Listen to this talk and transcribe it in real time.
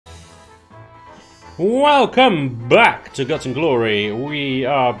Welcome back to Guts and Glory. We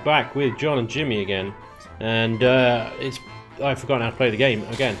are back with John and Jimmy again, and I've forgotten how to play the game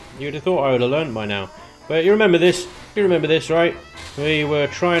again. You'd have thought I would have learned by now, but you remember this? You remember this, right? We were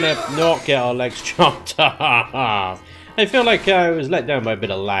trying to not get our legs chopped. I feel like I was let down by a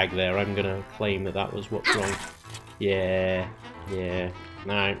bit of lag there. I'm gonna claim that that was what's wrong. Yeah.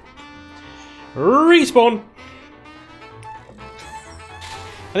 No. Respawn.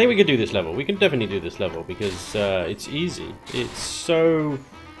 I think we could do this level. We can definitely do this level because it's easy. It's so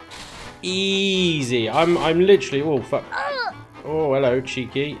easy. I'm literally. Oh fuck. Oh hello,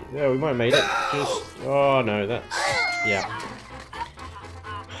 cheeky. Yeah, we might have made it. Just. Oh no, that's. Yeah.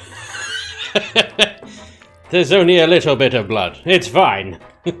 There's only a little bit of blood. It's fine.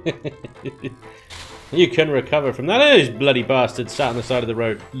 You can recover from that. Those bloody bastards sat on the side of the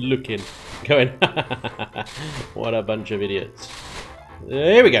road, looking, going. What a bunch of idiots.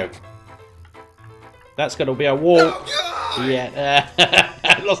 Here we go. That's going to be a wall. Yeah.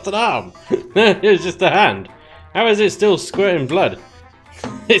 I lost an arm. It was just a hand. How is it still squirting blood?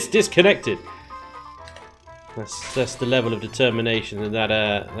 It's disconnected. That's the level of determination that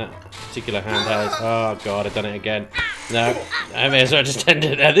that particular hand has. Oh god, I've done it again. No, I may as well just end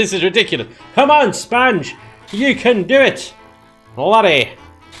it there. This is ridiculous. Come on, Spanj! You can do it! Bloody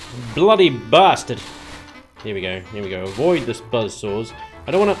bastard. Here we go, here we go. Avoid the buzzsaws.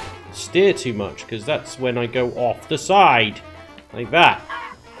 I don't want to steer too much, because that's when I go off the side. Like that.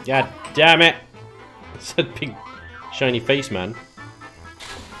 God damn it. It's a big, shiny face, man.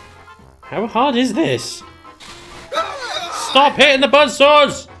 How hard is this? Stop hitting the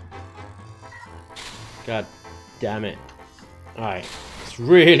buzzsaws! God damn it. Alright, it's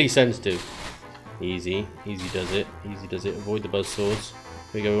really sensitive. Easy does it. Easy does it. Avoid the buzzsaws.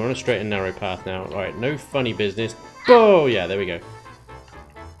 There we go, we're on a straight and narrow path now. Alright, no funny business. Oh, yeah, there we go.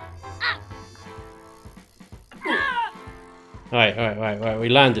 Alright, we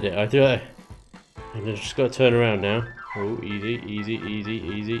landed it. I just got to turn around now. Oh,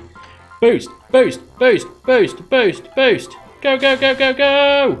 easy. Boost! Go!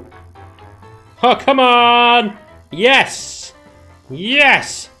 Oh, come on! Yes!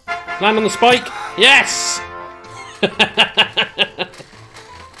 Land on the spike! Yes!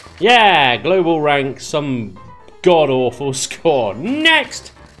 Yeah, global rank, some god-awful score.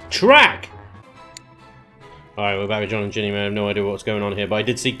 Next track! Alright, we're back with John and Ginny. I have no idea what's going on here, but I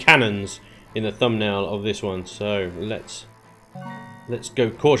did see cannons in the thumbnail of this one, so let's go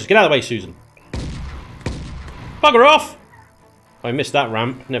cautious. Get out of the way, Susan. Bugger off! I missed that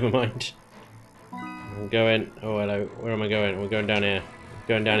ramp, never mind. I'm going, oh hello, where am I going? We're going down here.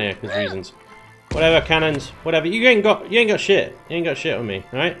 Going down here, because reasons. Whatever, cannons, whatever. You ain't got shit. You ain't got shit on me,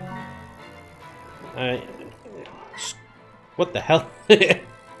 right? What the hell? Can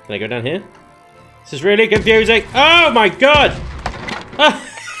I go down here? This is really confusing. Oh my god! I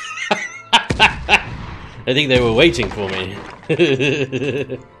think they were waiting for me.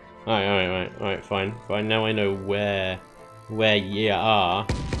 Alright, fine. Now I know where you are.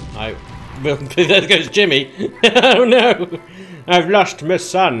 There goes Jimmy. Oh no! I've lost my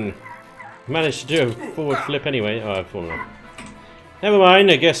son. Managed to do a forward flip anyway. Oh, I've fallen off. Never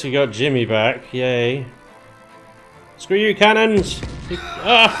mind, I guess we got Jimmy back. Yay. Screw you, cannons!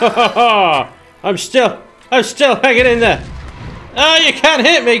 Oh, I'm still hanging in there. Oh, you can't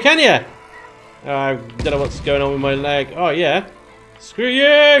hit me, can you? Oh, I don't know what's going on with my leg. Oh, yeah. Screw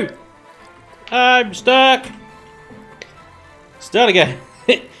you! I'm stuck. Start again.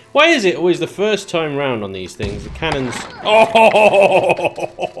 Why is it always the first time round on these things? The cannons. Oh,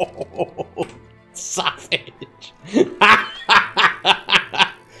 savage!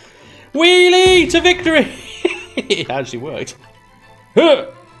 Wheelie to victory! It actually worked.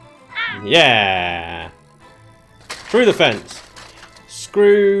 Yeah. Through the fence.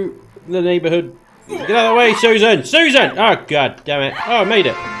 Screw the neighborhood. Get out of the way, Susan! Susan! Oh, god damn it. Oh, I made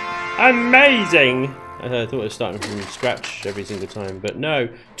it. Amazing! I thought it was starting from scratch every single time, but no.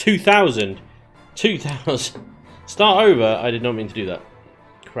 2,000. 2,000. Start over. I did not mean to do that.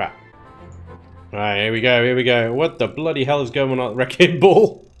 Crap. Alright, here we go. What the bloody hell is going on at the wrecking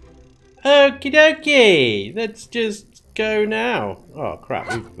ball? Okie dokie. Let's just go now. Oh,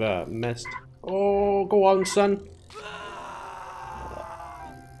 crap. We've messed. Oh, go on, son.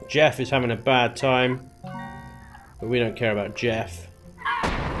 Jeff is having a bad time. But we don't care about Jeff.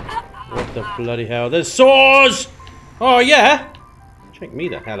 What the bloody hell? There's saws! Oh, yeah! Check me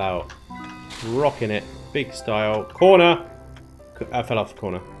the hell out. Rocking it. Big style. Corner! I fell off the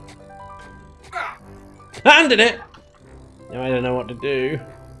corner. Landed it! Now I don't know what to do.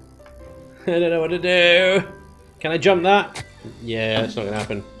 I don't know what to do. Can I jump that? Yeah, it's not gonna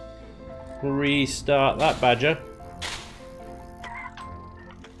happen. restart that badger.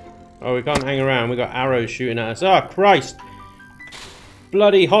 Oh, we can't hang around. We got arrows shooting at us. Oh, Christ!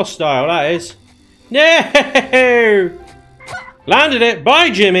 Bloody hostile, that is. No! Landed it. Bye,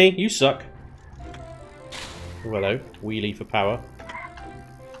 Jimmy. You suck. Oh, hello. Wheelie for power.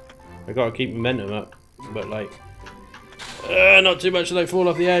 I gotta keep momentum up, but like, not too much so they fall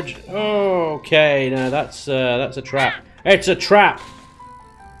off the edge. Okay, no, that's a trap. It's a trap.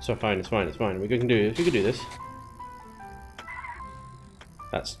 So fine, it's fine, it's fine. We can do this. We can do this.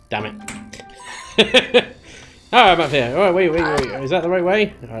 That's damn it. Oh, I'm up here. Oh, wait. Is that the right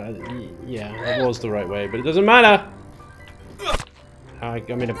way? Yeah, that was the right way, but it doesn't matter.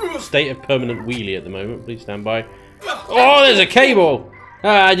 I'm in a state of permanent wheelie at the moment. Please stand by. Oh, there's a cable.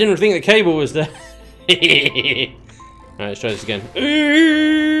 I didn't think the cable was there. Alright, let's try this again.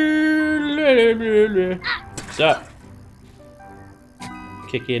 What's up?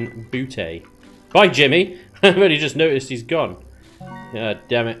 Kicking booty. Bye, Jimmy. I've only just noticed he's gone.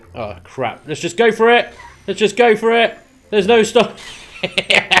 Damn it. Oh, crap. Let's just go for it. Let's just go for it. There's no stop.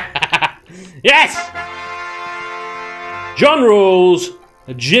 Yes! John rules.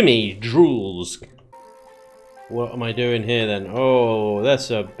 Jimmy drools. What am I doing here then? Oh,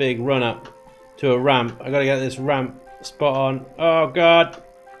 that's a big run up to a ramp. I gotta get this ramp spot on. Oh, God.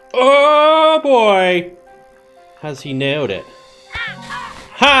 Oh, boy. Has he nailed it?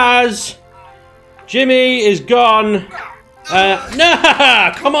 Has. Jimmy is gone.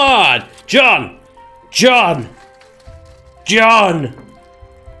 No! Come on! John! John! John!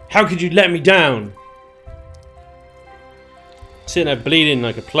 How could you let me down? Sitting there bleeding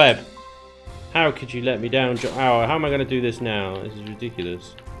like a pleb. How could you let me down, John? Oh, how am I going to do this now? This is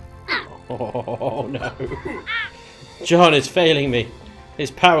ridiculous. Oh, no. John is failing me.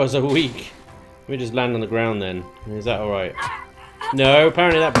 His powers are weak. Let me just land on the ground then. Is that alright? No,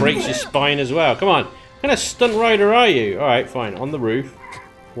 apparently that breaks your spine as well. Come on. What kind of stunt rider are you? Alright, fine. On the roof.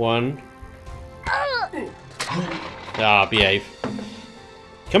 One. Ah, behave.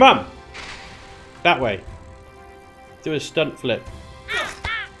 Come on! That way. Do a stunt flip.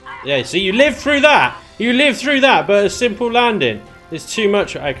 Yeah, see, you lived through that! You lived through that, but a simple landing. It's too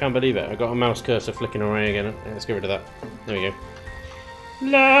much. I can't believe it. I got a mouse cursor flicking around again. Let's get rid of that. There we go.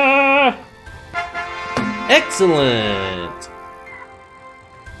 La! Excellent!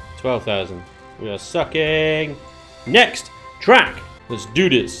 12,000. We are sucking. Next track. Let's do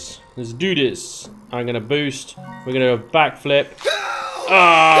this. Let's do this. I'm gonna boost. We're gonna do a backflip.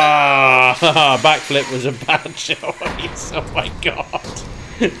 Ah! Backflip was a bad choice. Oh my god.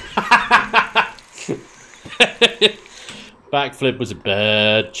 Backflip was a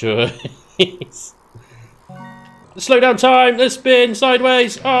bad choice. Slow down time. Let's spin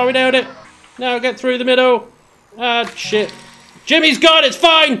sideways. Oh, we nailed it. Now get through the middle. Ah, shit. Jimmy's gone. It's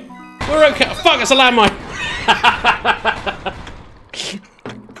fine. We're okay. Oh, fuck, it's a landmine.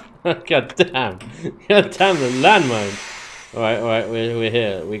 God damn. God damn the landmine. Alright, we're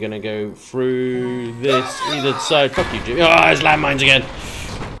here. We're gonna go through this either side. Fuck you, Jimmy. Oh, there's landmines again.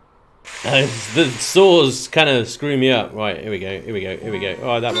 The saws kind of screw me up. Right, here we go.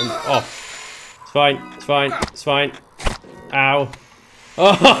 Oh, that one's off. It's fine. It's fine. Ow.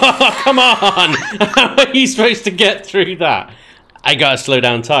 Oh, come on! How are you supposed to get through that? I gotta slow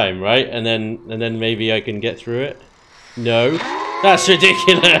down time, right? And then maybe I can get through it. No, that's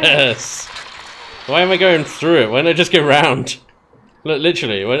ridiculous. Why am I going through it? Why don't I just go round? Look,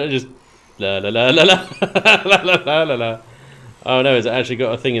 literally, why don't I just la la la la la la la la la la. Oh no, it's actually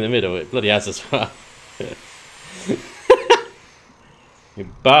got a thing in the middle. It bloody has as well. You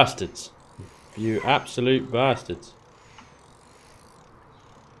bastards. You absolute bastards.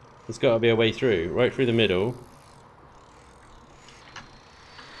 There's got to be a way through. Right through the middle.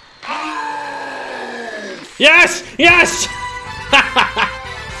 Yes! Yes!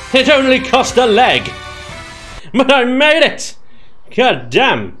 It only cost a leg. But I made it! God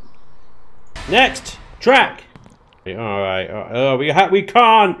damn. Next track. Alright. Oh,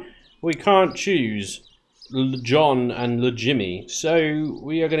 we can't choose John and Jimmy. So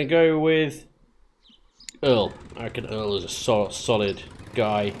we are going to go with Earl. I reckon Earl is a solid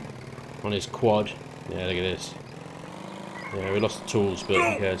guy on his quad. Yeah, look at this. Yeah, we lost the tools, but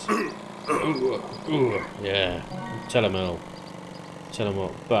who cares? Yeah. Tell him, Earl. Tell them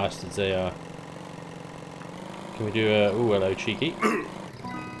what bastards they are. Can we do a... Ooh, hello, cheeky.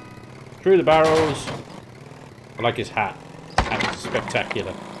 Through the barrels. I like his hat. His hat is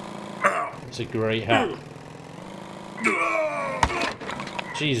spectacular. It's a great hat.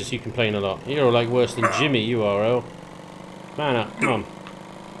 Jesus, you complain a lot. You're like worse than Jimmy, you are, Earl. Man up, come on.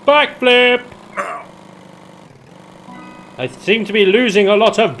 Backflip! I seem to be losing a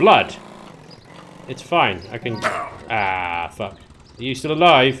lot of blood. It's fine. I can... Ah, fuck. Are you still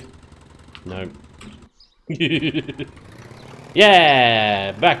alive? No.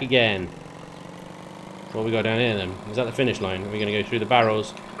 Yeah! Back again. What we got down here then? Is that the finish line? Are we going to go through the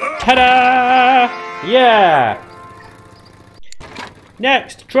barrels? Ta-da! Yeah!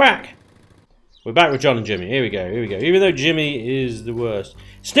 Next, track! We're back with John and Jimmy. Here we go, here we go. Even though Jimmy is the worst.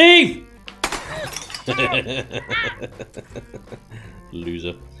 Steve!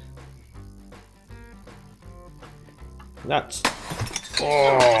 Loser. That's...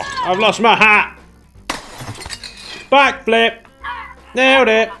 Oh, I've lost my hat! Backflip! Nailed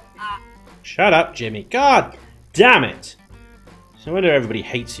it! Shut up, Jimmy. God damn it! No wonder everybody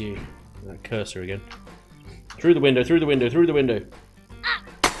hates you. That cursor again. Through the window, through the window, through the window.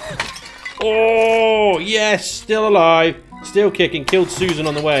 Oh, yes! Still alive. Still kicking. Killed Susan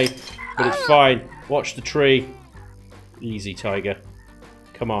on the way. But it's fine. Watch the tree. Easy, Tiger.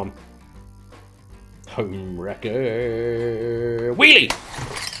 Come on. Home wrecker. Wheelie!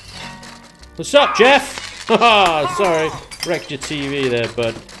 What's up, Jeff? Haha, sorry. Wrecked your TV there,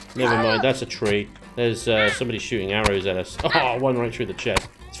 bud. Never mind, that's a tree. There's somebody shooting arrows at us. Oh, one right through the chest.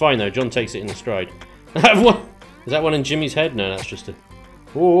 It's fine though, John takes it in the stride. Is that one in Jimmy's head? No, that's just a...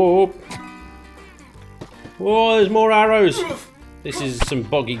 Oh, oh, there's more arrows. This is some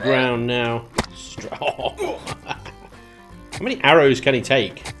boggy ground now. Oh. How many arrows can he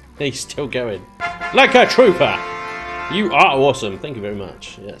take? He's still going. Like a trooper! You are awesome. Thank you very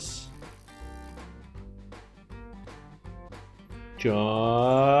much. Yes.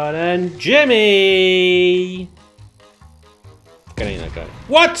 John and Jimmy! Getting that guy.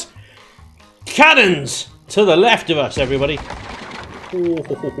 What? Cannons! To the left of us, everybody.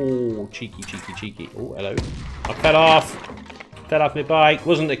 Oh, cheeky, cheeky, cheeky. Oh, hello. I fell off. Fell off my bike.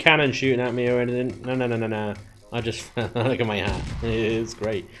 Wasn't the cannon shooting at me or anything. No, no, no, no, no. I just... Look at my hat. It's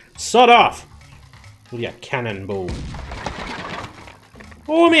great. Sod off! With your cannonball.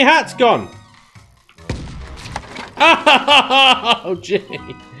 Oh, my hat's gone! Oh,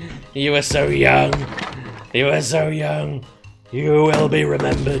 Jimmy. You were so young. You were so young. You will be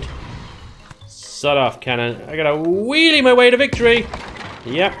remembered. Sod off, cannon. I gotta wheelie my way to victory.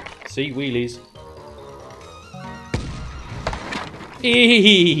 Yep. See, wheelies.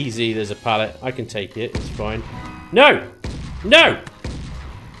 Easy. There's a pallet. I can take it. It's fine. No! No!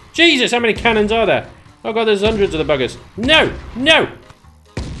 Jesus, how many cannons are there? Oh god, there's hundreds of the buggers. No! No!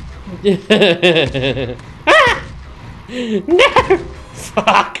 Ah! No!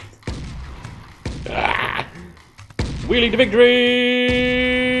 Fuck! Ah! Wheelie to victory!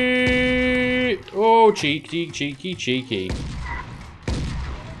 Oh, cheeky, cheeky, cheeky.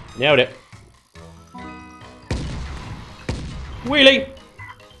 Nailed it. Wheelie!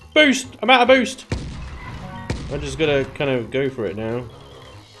 Boost! I'm out of boost! I'm just gonna kind of go for it now.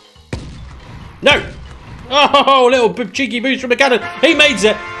 No! Oh, little cheeky boost from the cannon! He makes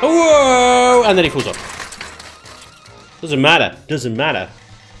it! Whoa! And then he falls off. Doesn't matter. Doesn't matter.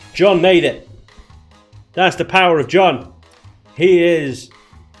 John made it. That's the power of John. He is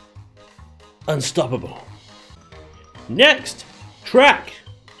unstoppable. Next track.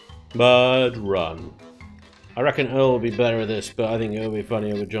 Mud Run. I reckon Earl will be better at this, but I think it'll be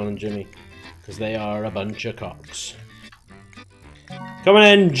funnier with John and Jimmy. Because they are a bunch of cocks. Come on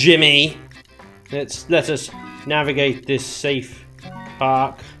in, Jimmy. Let us navigate this safe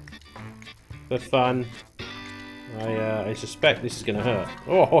park for fun. I suspect this is going to hurt.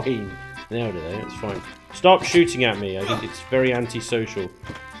 Oh, he nailed it there. It's fine. Stop shooting at me. I think it's very antisocial.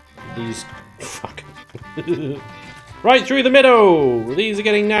 These... Fuck. Right through the middle! These are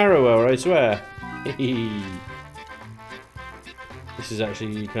getting narrower, I swear. This is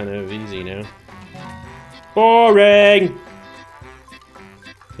actually kind of easy now. Boring!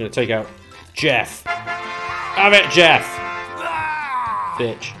 I'm going to take out Jeff. Have it, Jeff!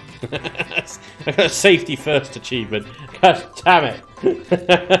 Bitch. I got a safety first achievement. God damn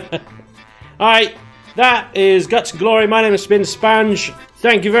it. Alright, that is Guts and Glory. My name is Spanj.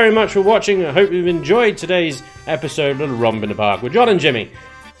 Thank you very much for watching. I hope you've enjoyed today's episode of Little Romp in the Park with John and Jimmy.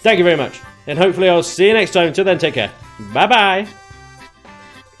 Thank you very much. And hopefully I'll see you next time. Until then, take care. Bye-bye.